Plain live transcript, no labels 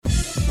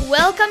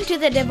Welcome to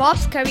the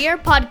DevOps Career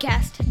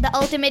Podcast, the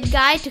ultimate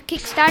guide to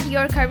kickstart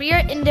your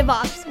career in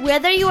DevOps.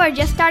 Whether you are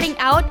just starting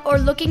out or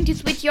looking to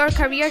switch your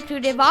career to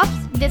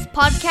DevOps, this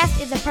podcast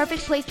is a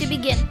perfect place to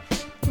begin.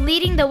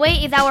 Leading the way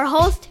is our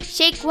host,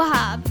 Sheikh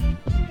Wahab.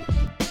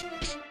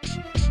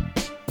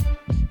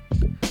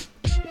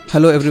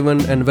 Hello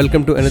everyone and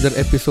welcome to another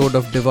episode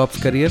of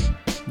DevOps Career,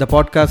 the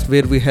podcast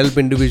where we help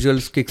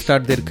individuals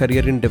kickstart their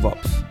career in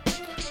DevOps.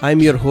 I'm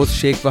your host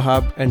Sheikh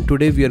Wahab and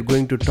today we are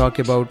going to talk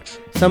about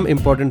some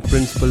important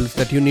principles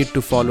that you need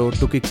to follow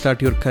to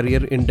kickstart your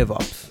career in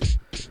DevOps.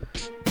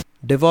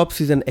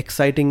 DevOps is an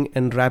exciting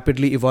and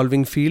rapidly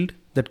evolving field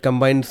that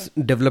combines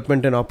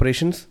development and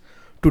operations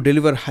to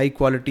deliver high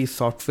quality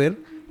software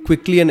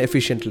quickly and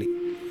efficiently.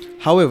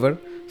 However,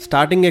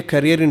 starting a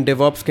career in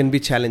DevOps can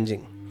be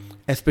challenging,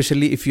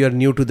 especially if you are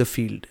new to the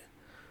field.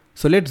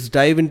 So let's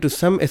dive into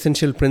some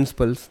essential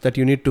principles that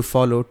you need to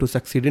follow to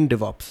succeed in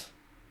DevOps.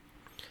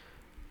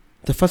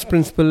 The first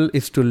principle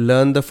is to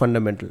learn the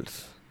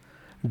fundamentals.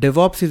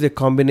 DevOps is a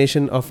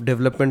combination of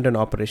development and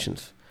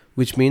operations,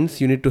 which means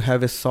you need to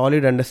have a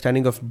solid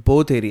understanding of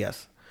both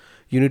areas.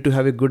 You need to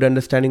have a good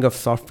understanding of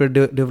software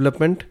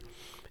development,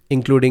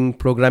 including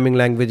programming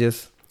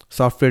languages,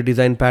 software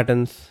design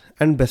patterns,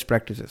 and best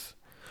practices.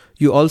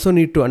 You also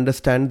need to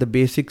understand the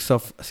basics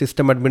of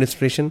system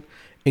administration,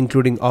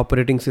 including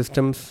operating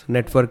systems,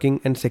 networking,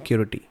 and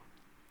security.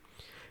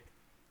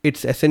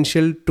 It's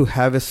essential to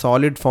have a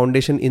solid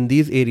foundation in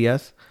these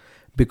areas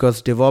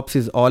because DevOps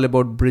is all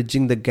about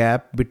bridging the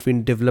gap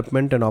between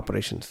development and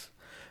operations.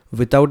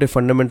 Without a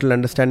fundamental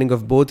understanding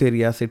of both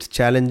areas, it's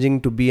challenging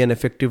to be an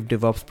effective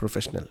DevOps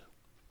professional.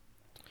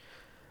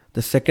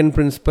 The second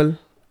principle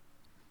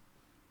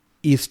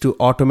is to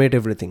automate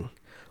everything.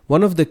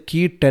 One of the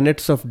key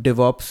tenets of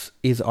DevOps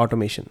is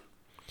automation.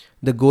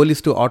 The goal is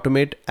to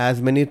automate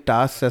as many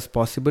tasks as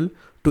possible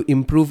to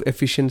improve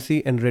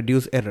efficiency and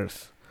reduce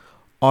errors.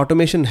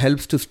 Automation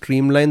helps to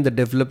streamline the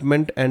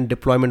development and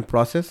deployment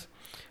process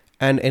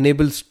and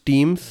enables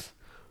teams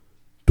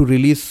to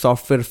release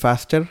software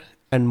faster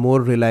and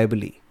more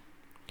reliably.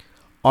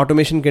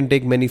 Automation can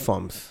take many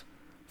forms,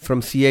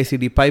 from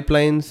CI/CD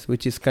pipelines,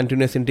 which is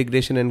continuous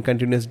integration and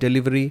continuous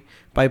delivery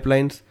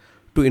pipelines,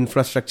 to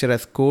infrastructure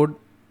as code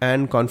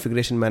and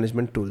configuration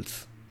management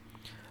tools.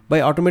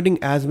 By automating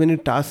as many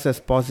tasks as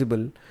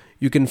possible,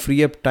 you can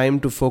free up time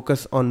to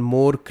focus on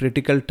more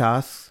critical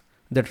tasks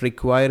that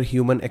require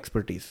human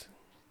expertise.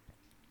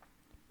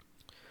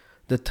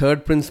 The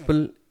third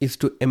principle is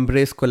to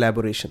embrace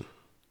collaboration.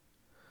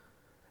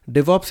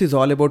 DevOps is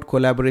all about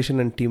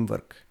collaboration and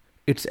teamwork.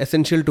 It's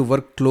essential to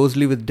work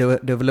closely with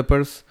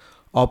developers,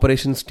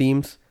 operations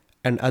teams,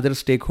 and other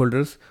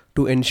stakeholders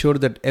to ensure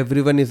that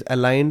everyone is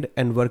aligned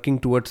and working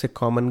towards a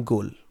common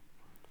goal.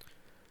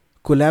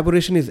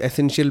 Collaboration is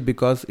essential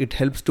because it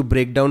helps to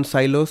break down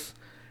silos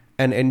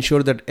and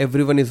ensure that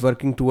everyone is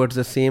working towards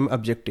the same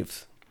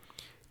objectives.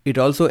 It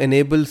also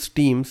enables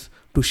teams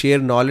to share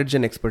knowledge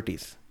and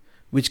expertise,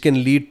 which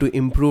can lead to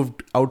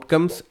improved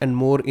outcomes and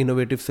more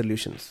innovative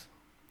solutions.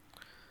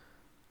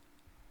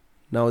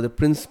 Now, the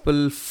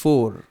principle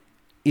 4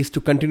 is to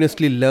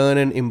continuously learn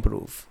and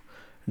improve.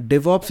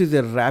 DevOps is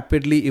a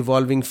rapidly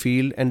evolving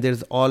field and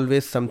there's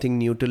always something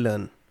new to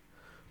learn.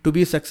 To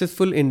be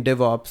successful in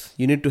DevOps,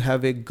 you need to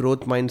have a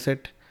growth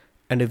mindset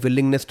and a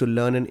willingness to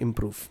learn and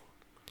improve.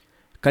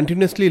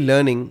 Continuously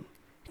learning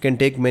can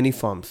take many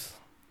forms,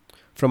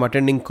 from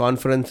attending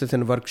conferences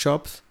and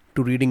workshops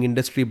to reading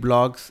industry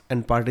blogs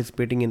and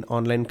participating in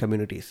online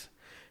communities.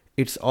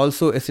 It's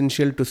also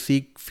essential to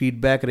seek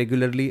feedback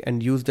regularly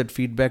and use that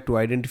feedback to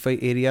identify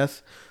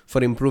areas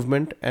for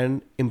improvement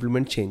and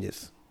implement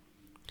changes.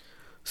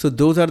 So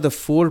those are the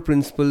 4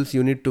 principles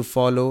you need to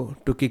follow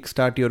to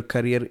kickstart your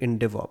career in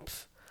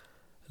DevOps.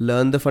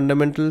 Learn the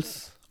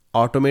fundamentals,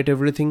 automate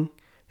everything,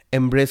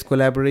 embrace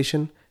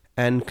collaboration,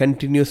 and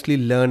continuously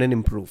learn and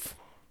improve.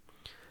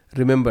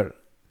 Remember,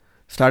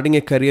 starting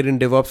a career in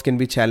DevOps can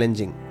be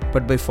challenging,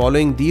 but by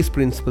following these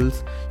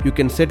principles, you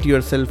can set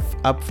yourself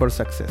up for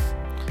success.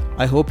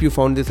 I hope you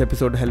found this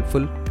episode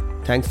helpful.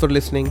 Thanks for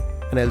listening,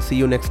 and I'll see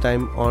you next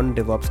time on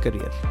DevOps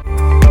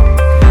Career.